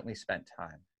inefficiently spent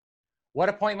time. What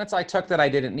appointments I took that I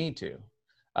didn't need to.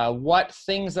 What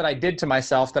things that I did to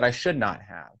myself that I should not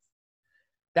have.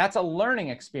 That's a learning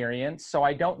experience, so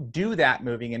I don't do that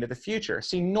moving into the future.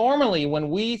 See, normally when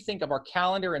we think of our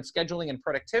calendar and scheduling and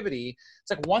productivity,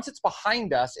 it's like once it's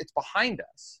behind us, it's behind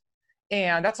us.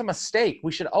 And that's a mistake.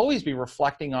 We should always be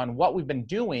reflecting on what we've been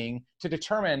doing to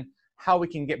determine how we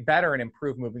can get better and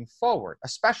improve moving forward,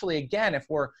 especially, again, if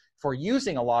we're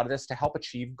using a lot of this to help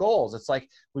achieve goals. It's like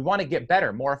we want to get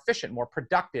better, more efficient, more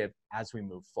productive as we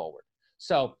move forward.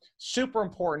 So super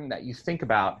important that you think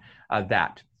about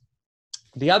that.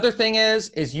 The other thing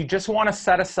is you just want to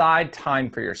set aside time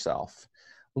for yourself.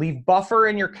 Leave buffer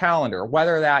in your calendar,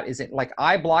 whether that is like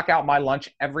I block out my lunch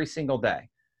every single day.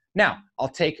 Now,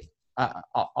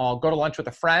 I'll go to lunch with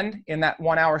a friend in that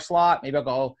 1 hour slot. Maybe I'll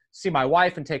go see my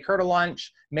wife and take her to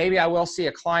lunch. Maybe I will see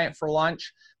a client for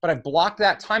lunch, but I've blocked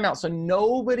that time out so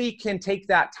nobody can take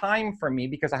that time from me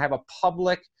because I have a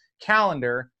public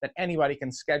calendar that anybody can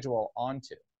schedule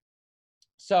onto.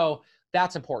 So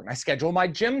that's important. I schedule my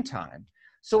gym time.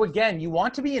 So again, you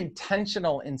want to be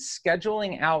intentional in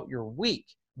scheduling out your week,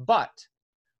 but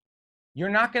you're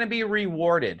not going to be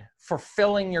rewarded for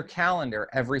filling your calendar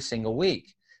every single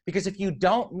week. Because if you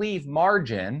don't leave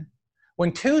margin,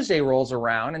 when Tuesday rolls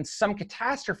around and some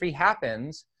catastrophe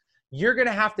happens, you're going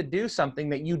to have to do something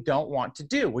that you don't want to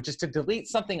do, which is to delete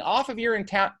something off of your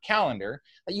calendar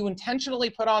that you intentionally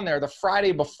put on there the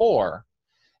Friday before.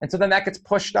 And so then that gets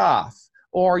pushed off.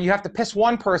 Or you have to piss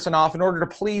one person off in order to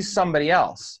please somebody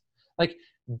else. Like,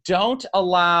 don't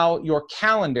allow your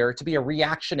calendar to be a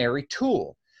reactionary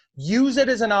tool. Use it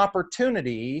as an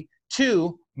opportunity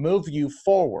to move you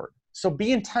forward. So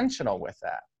be intentional with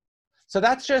that. So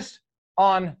that's just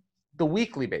on the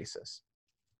weekly basis.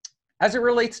 As it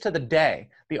relates to the day,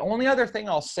 the only other thing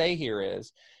I'll say here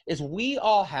is we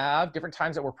all have different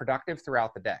times that we're productive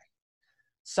throughout the day.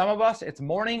 Some of us, it's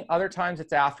morning, other times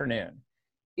it's afternoon.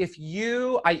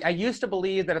 I used to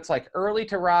believe that it's like early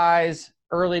to rise,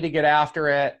 early to get after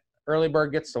it, early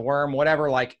bird gets the worm,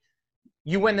 whatever, like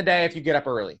you win the day if you get up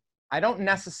early. I don't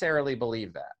necessarily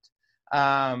believe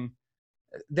that.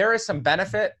 There is some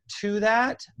benefit to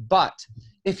that, but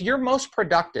if you're most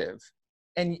productive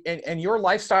and your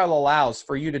lifestyle allows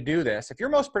for you to do this, if you're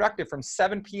most productive from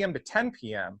 7 p.m. to 10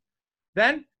 p.m.,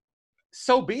 then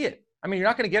so be it. I mean, you're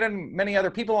not going to get many other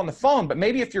people on the phone, but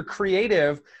maybe if you're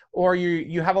creative or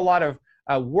you have a lot of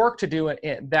work to do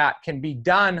that can be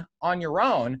done on your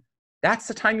own, that's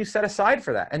the time you set aside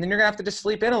for that. And then you're going to have to just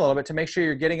sleep in a little bit to make sure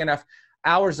you're getting enough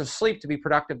hours of sleep to be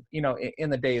productive, in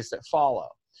the days that follow.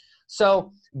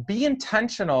 So be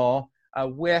intentional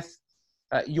with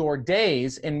your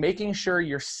days in making sure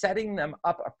you're setting them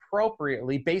up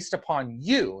appropriately based upon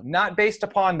you, not based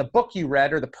upon the book you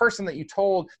read or the person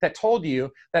that told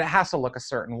you that it has to look a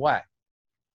certain way.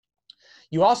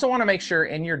 You also want to make sure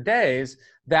in your days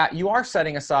that you are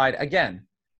setting aside, again,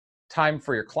 time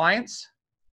for your clients,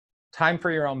 time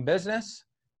for your own business,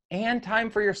 and time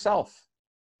for yourself.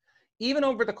 even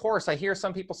over the course, I hear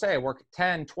some people say I work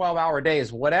 10, 12-hour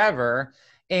days, whatever.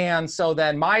 And so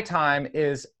then my time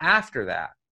is after that.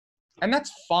 And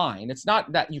that's fine. It's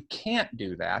not that you can't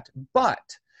do that, but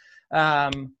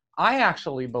I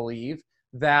actually believe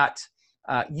that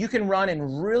you can run in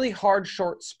really hard,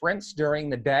 short sprints during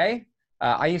the day.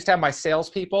 I used to have my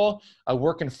salespeople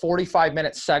work in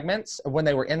 45-minute segments when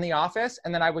they were in the office,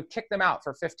 and then I would kick them out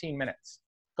for 15 minutes.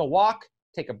 Go walk,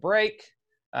 take a break,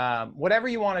 whatever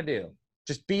you want to do.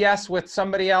 Just BS with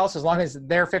somebody else as long as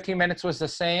their 15 minutes was the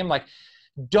same. Like,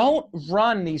 don't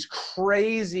run these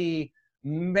crazy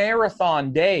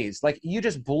marathon days. Like, you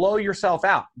just blow yourself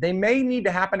out. They may need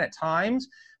to happen at times,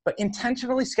 but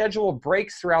intentionally schedule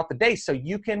breaks throughout the day so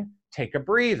you can take a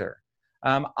breather.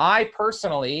 I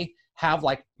personally have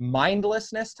like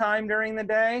mindlessness time during the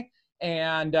day.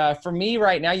 And for me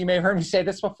right now, you may have heard me say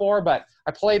this before, but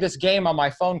I play this game on my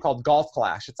phone called Golf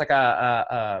Clash. It's like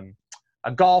a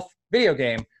golf video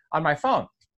game on my phone.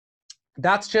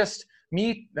 That's just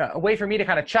me, a way for me to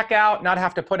kind of check out, not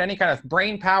have to put any kind of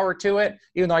brain power to it,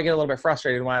 even though I get a little bit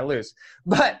frustrated when I lose.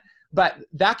 But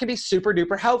that can be super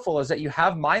duper helpful, is that you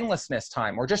have mindlessness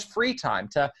time or just free time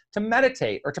to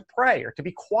meditate or to pray or to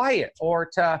be quiet or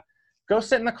to go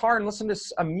sit in the car and listen to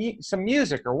some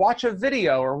music or watch a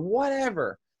video or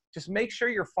whatever. Just make sure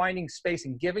you're finding space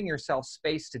and giving yourself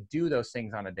space to do those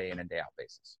things on a day in and day out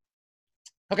basis.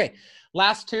 Okay,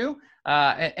 last two,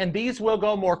 and these will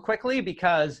go more quickly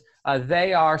because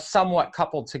they are somewhat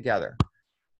coupled together.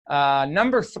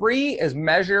 Number 3 is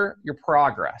measure your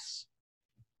progress.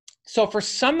 So for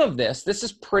some of this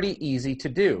is pretty easy to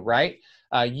do, right?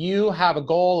 You have a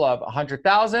goal of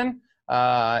 100,000,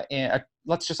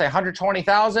 let's just say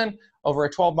 120,000 over a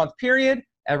 12-month period.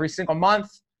 Every single month,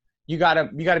 you gotta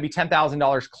be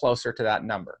 $10,000 closer to that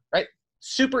number, right?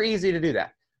 Super easy to do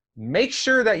that. Make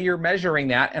sure that you're measuring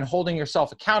that and holding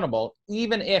yourself accountable,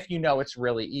 even if you know it's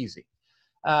really easy.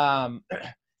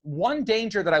 One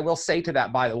danger that I will say to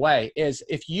that, by the way, is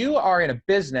if you are in a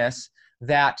business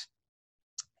that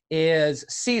is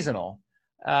seasonal,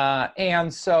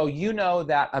 and so you know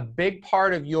that a big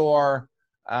part of your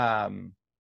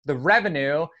the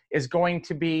revenue is going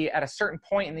to be at a certain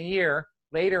point in the year,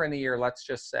 later in the year, let's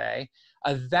just say,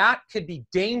 that could be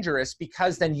dangerous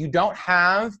because then you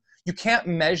can't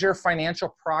measure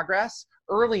financial progress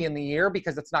early in the year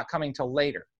because it's not coming till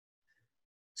later.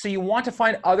 So you want to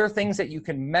find other things that you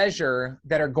can measure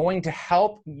that are going to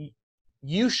help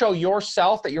you show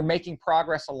yourself that you're making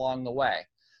progress along the way.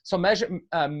 So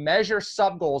measure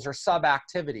sub-goals or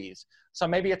sub-activities. So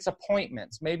maybe it's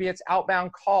appointments, maybe it's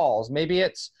outbound calls, maybe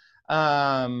it's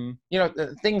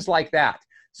things like that.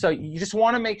 So you just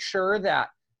want to make sure that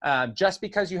just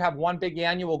because you have one big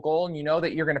annual goal and you know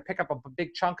that you're going to pick up a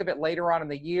big chunk of it later on in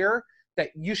the year,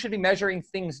 that you should be measuring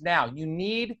things now.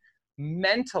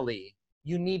 Mentally,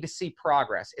 you need to see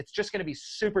progress. It's just going to be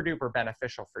super duper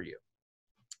beneficial for you.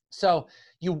 So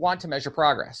you want to measure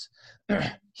progress.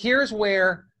 Here's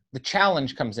where the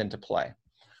challenge comes into play.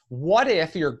 What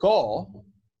if your goal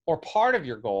or part of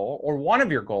your goal or one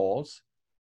of your goals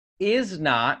is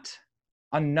not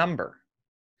a number?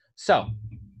 So I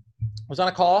was on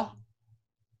a call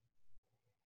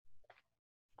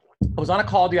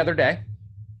the other day,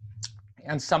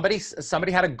 and somebody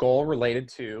had a goal related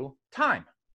to time.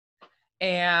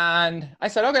 And I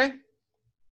said, okay,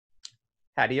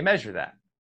 how do you measure that?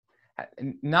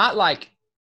 Not like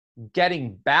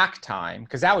getting back time,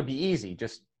 because that would be easy.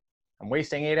 Just, I'm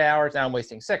wasting 8 hours, now I'm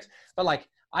wasting 6. But like,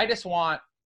 I just want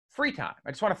free time.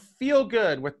 I just want to feel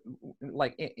good with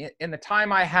like in the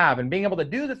time I have and being able to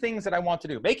do the things that I want to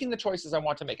do, making the choices I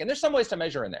want to make. And there's some ways to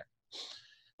measure in there.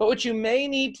 But what you may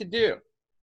need to do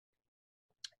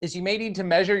is you may need to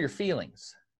measure your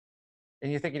feelings.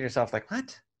 And you're thinking to yourself like,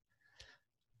 what?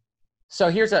 So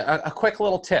here's a quick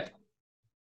little tip.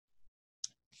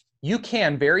 You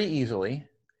can very easily,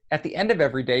 at the end of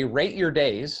every day, rate your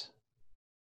days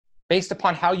based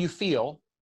upon how you feel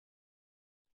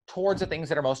towards the things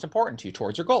that are most important to you,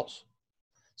 towards your goals.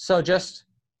 So just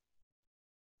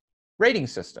rating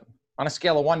system. On a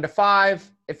scale of 1 to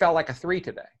 5, it felt like a 3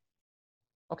 today.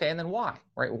 Okay, and then why?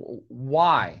 Right?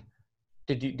 Why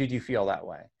did you feel that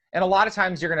way? And a lot of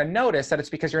times you're going to notice that it's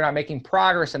because you're not making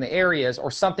progress in the areas,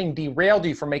 or something derailed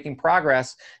you from making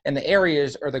progress in the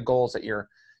areas or the goals that you're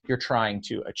trying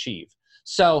to achieve.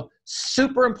 So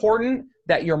super important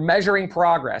that you're measuring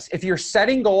progress. If you're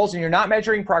setting goals and you're not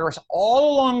measuring progress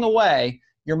all along the way,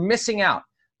 you're missing out.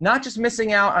 Not just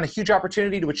missing out on a huge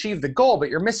opportunity to achieve the goal, but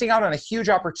you're missing out on a huge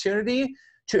opportunity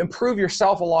to improve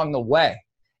yourself along the way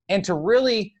and to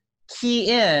really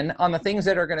key in on the things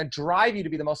that are going to drive you to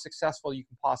be the most successful you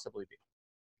can possibly be.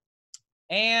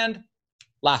 And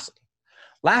Last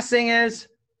thing is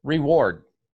reward.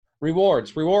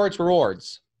 Rewards.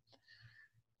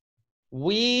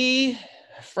 We,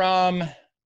 from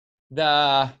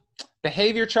the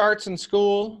behavior charts in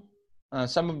school,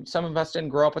 some of us didn't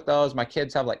grow up with those. My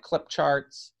kids have like clip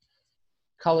charts,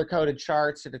 color-coded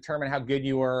charts to determine how good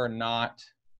you were or not.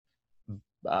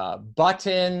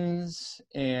 Buttons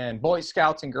in Boy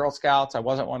Scouts and Girl Scouts. I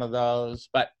wasn't one of those,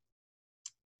 but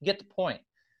you get the point.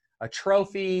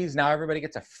 Trophies. Now everybody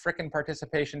gets a frickin'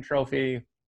 participation trophy.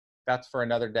 That's for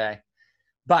another day.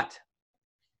 But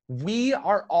we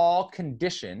are all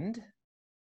conditioned,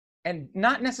 and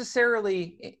not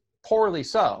necessarily poorly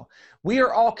so. We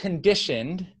are all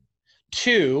conditioned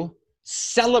to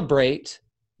celebrate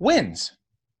wins.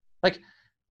 Like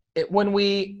when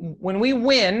we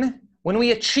win, when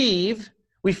we achieve,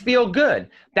 we feel good.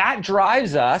 That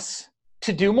drives us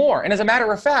to do more. And as a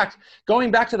matter of fact, going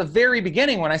back to the very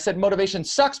beginning when I said motivation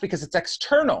sucks because it's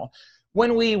external,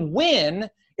 when we win,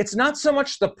 it's not so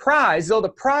much the prize, though the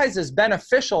prize is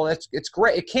beneficial. It's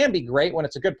great. It can be great when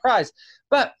it's a good prize,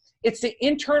 but it's the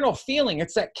internal feeling.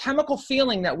 It's that chemical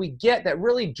feeling that we get that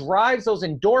really drives those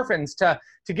endorphins to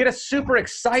get us super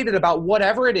excited about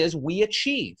whatever it is we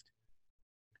achieved.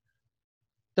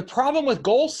 The problem with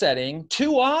goal setting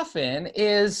too often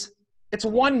is it's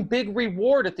one big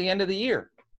reward at the end of the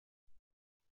year.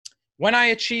 When I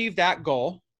achieve that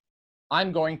goal,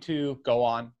 I'm going to go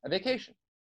on a vacation,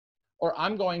 or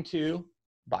I'm going to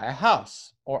buy a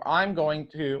house, or I'm going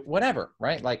to whatever,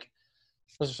 right? Like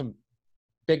those are some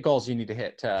big goals you need to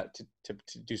hit to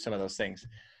do some of those things.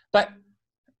 But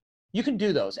you can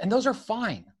do those, and those are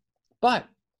fine. But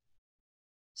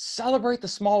celebrate the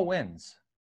small wins,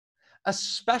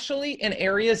 especially in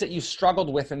areas that you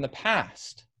struggled with in the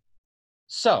past.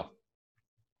 So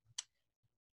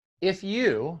if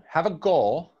you have a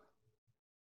goal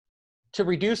to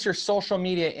reduce your social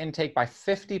media intake by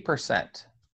 50%,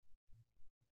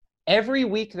 every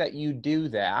week that you do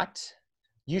that,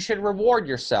 you should reward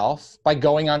yourself by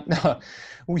going on,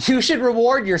 you should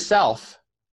reward yourself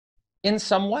in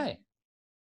some way.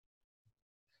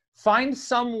 Find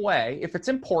some way, if it's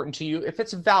important to you, if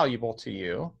it's valuable to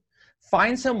you,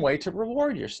 find some way to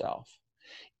reward yourself.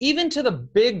 Even to the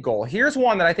big goal. Here's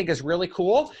one that I think is really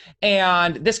cool,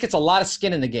 and this gets a lot of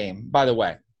skin in the game, by the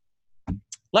way.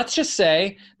 Let's just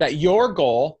say that your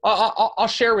goal, I'll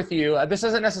share with you, this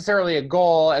isn't necessarily a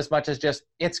goal as much as just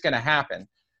it's going to happen.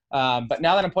 But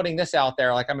now that I'm putting this out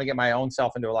there, like I'm going to get my own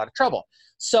self into a lot of trouble.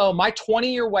 So my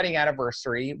 20-year wedding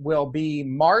anniversary will be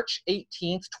March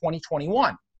 18th,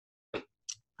 2021.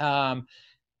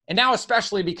 And now,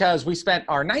 especially because we spent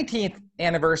our 19th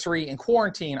anniversary in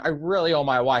quarantine, I really owe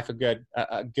my wife a good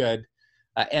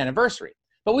anniversary.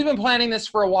 But we've been planning this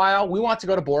for a while. We want to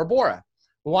go to Bora Bora.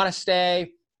 We want to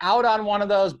stay out on one of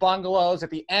those bungalows at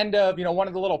the end of, one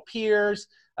of the little piers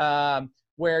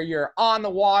where you're on the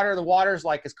water. The water's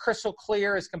like as crystal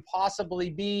clear as can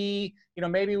possibly be.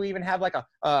 Maybe we even have like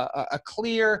a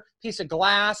clear piece of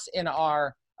glass in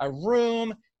our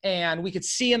room, and we could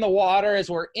see in the water as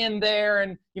we're in there,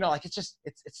 and like it's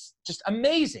just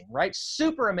amazing, right?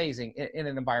 Super amazing in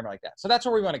an environment like that. So that's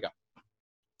where we want to go.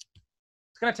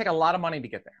 It's going to take a lot of money to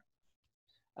get there.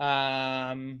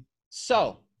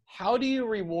 So how do you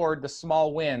reward the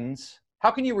small wins? How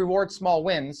can you reward small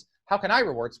wins? How can I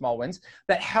reward small wins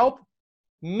that help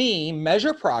me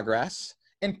measure progress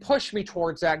and push me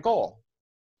towards that goal?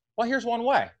 Well, here's one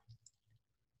way.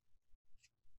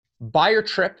 Buy your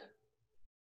trip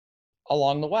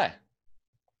along the way.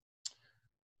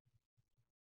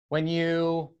 And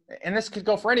this could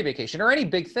go for any vacation or any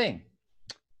big thing.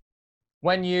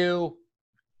 When you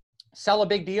sell a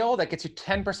big deal that gets you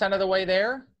 10% of the way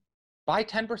there, buy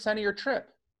 10% of your trip.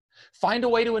 Find a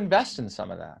way to invest in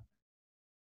some of that.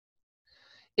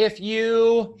 If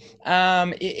you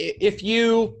have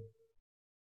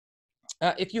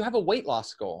a weight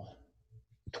loss goal,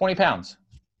 20 pounds,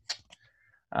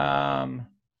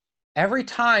 every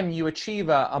time you achieve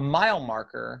a mile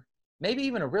marker, maybe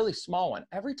even a really small one,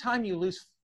 every time you lose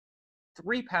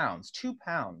 3 pounds, 2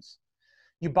 pounds,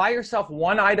 you buy yourself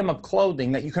one item of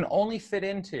clothing that you can only fit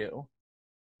into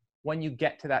when you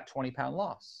get to that 20-pound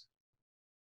loss.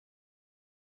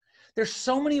 There's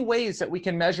so many ways that we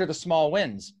can measure the small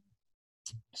wins.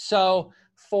 So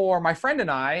for my friend and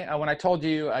I, when I told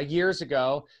you years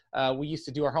ago, we used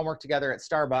to do our homework together at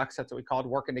Starbucks. That's what we called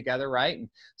working together, right? And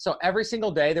so every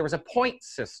single day there was a point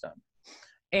system.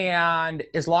 And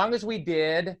as long as we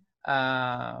did,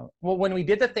 when we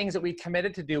did the things that we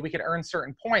committed to do, we could earn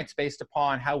certain points based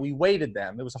upon how we weighted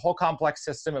them. It was a whole complex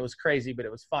system. It was crazy, but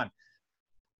it was fun.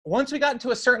 Once we got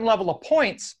into a certain level of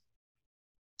points,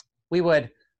 we would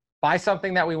buy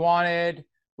something that we wanted.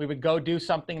 We would go do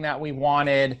something that we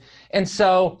wanted. And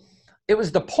so it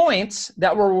was the points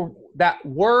that were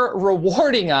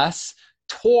rewarding us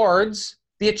towards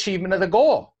the achievement of the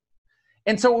goal.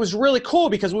 And so it was really cool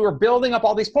because we were building up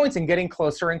all these points and getting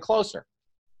closer and closer.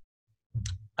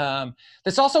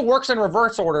 This also works in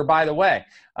reverse order, by the way.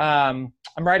 I'm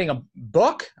writing a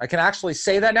book. I can actually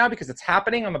say that now because it's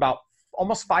happening. I'm about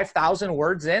almost 5,000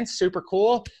 words in. Super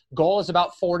cool. Goal is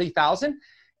about 40,000.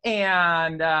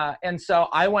 And so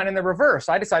I went in the reverse.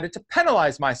 I decided to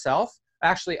penalize myself.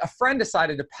 Actually, a friend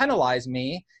decided to penalize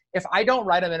me if I don't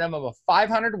write a minimum of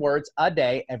 500 words a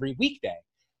day every weekday.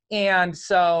 And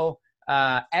so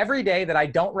every day that I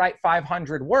don't write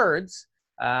 500 words,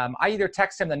 I either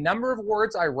text him the number of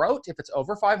words I wrote if it's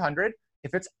over 500.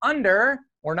 If it's under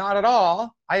or not at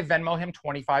all, I Venmo him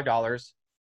 $25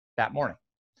 that morning.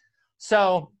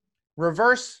 So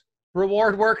reverse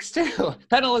reward works too,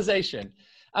 penalization.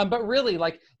 But really,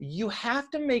 like, you have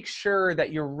to make sure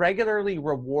that you're regularly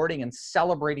rewarding and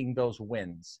celebrating those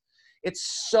wins.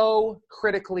 It's so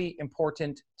critically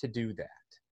important to do that.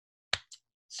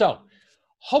 So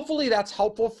hopefully that's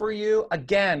helpful for you.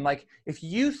 Again, like, if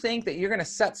you think that you're going to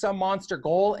set some monster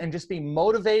goal and just be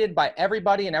motivated by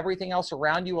everybody and everything else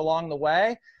around you along the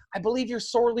way, I believe you're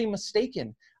sorely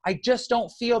mistaken. I just don't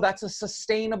feel that's a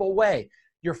sustainable way.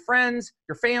 Your friends,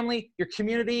 your family, your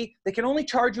community, they can only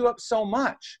charge you up so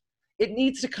much. It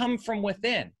needs to come from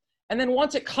within. And then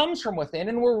once it comes from within,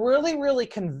 and we're really, really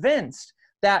convinced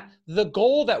that the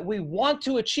goal that we want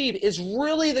to achieve is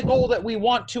really the goal that we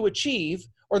want to achieve,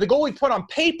 or the goal we put on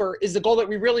paper is the goal that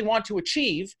we really want to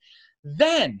achieve,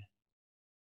 then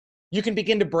you can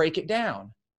begin to break it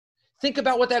down. Think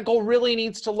about what that goal really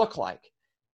needs to look like.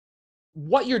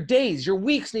 What your days, your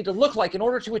weeks need to look like in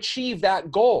order to achieve that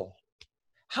goal.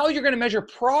 How you're going to measure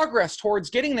progress towards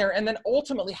getting there, and then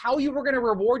ultimately how you are going to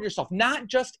reward yourself, not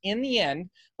just in the end,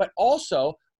 but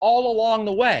also all along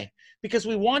the way. Because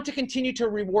we want to continue to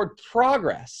reward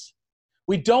progress.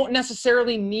 We don't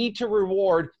necessarily need to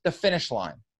reward the finish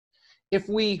line. If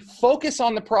we focus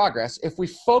on the progress, if we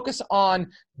focus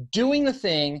on doing the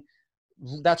thing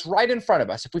that's right in front of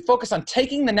us, if we focus on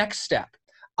taking the next step,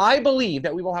 I believe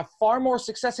that we will have far more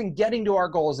success in getting to our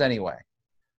goals anyway.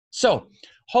 So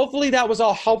hopefully that was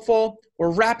all helpful.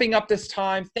 We're wrapping up this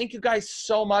time. Thank you guys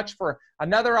so much for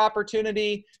another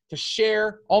opportunity to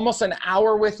share almost an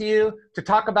hour with you, to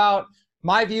talk about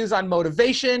my views on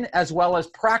motivation, as well as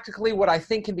practically what I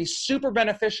think can be super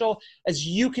beneficial as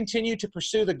you continue to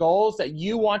pursue the goals that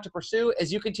you want to pursue,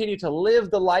 as you continue to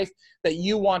live the life that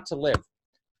you want to live.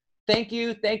 Thank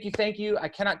you, thank you, thank you. I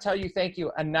cannot tell you thank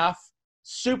you enough.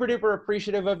 Super duper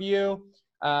appreciative of you.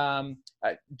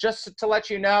 Just to let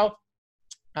you know,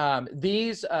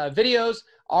 these videos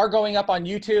are going up on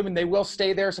YouTube and they will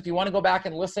stay there. So if you want to go back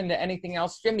and listen to anything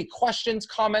else, if you have any questions,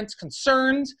 comments,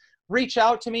 concerns, reach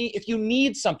out to me. If you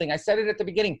need something, I said it at the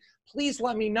beginning, please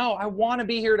let me know. I want to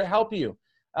be here to help you.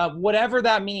 Whatever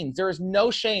that means, there is no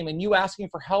shame in you asking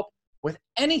for help with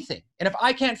anything. And if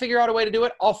I can't figure out a way to do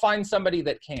it, I'll find somebody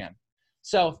that can.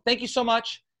 So thank you so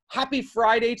much. Happy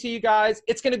Friday to you guys.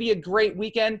 It's going to be a great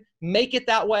weekend. Make it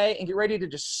that way and get ready to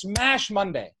just smash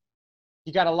Monday.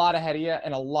 You got a lot ahead of you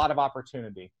and a lot of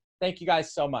opportunity. Thank you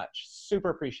guys so much. Super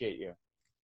appreciate you.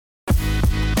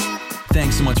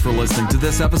 Thanks so much for listening to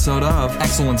this episode of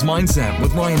Excellence Mindset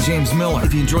with Ryan James Miller.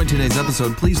 If you enjoyed today's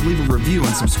episode, please leave a review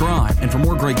and subscribe. And for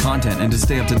more great content and to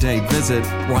stay up to date, visit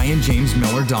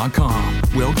RyanJamesMiller.com.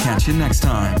 We'll catch you next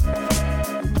time.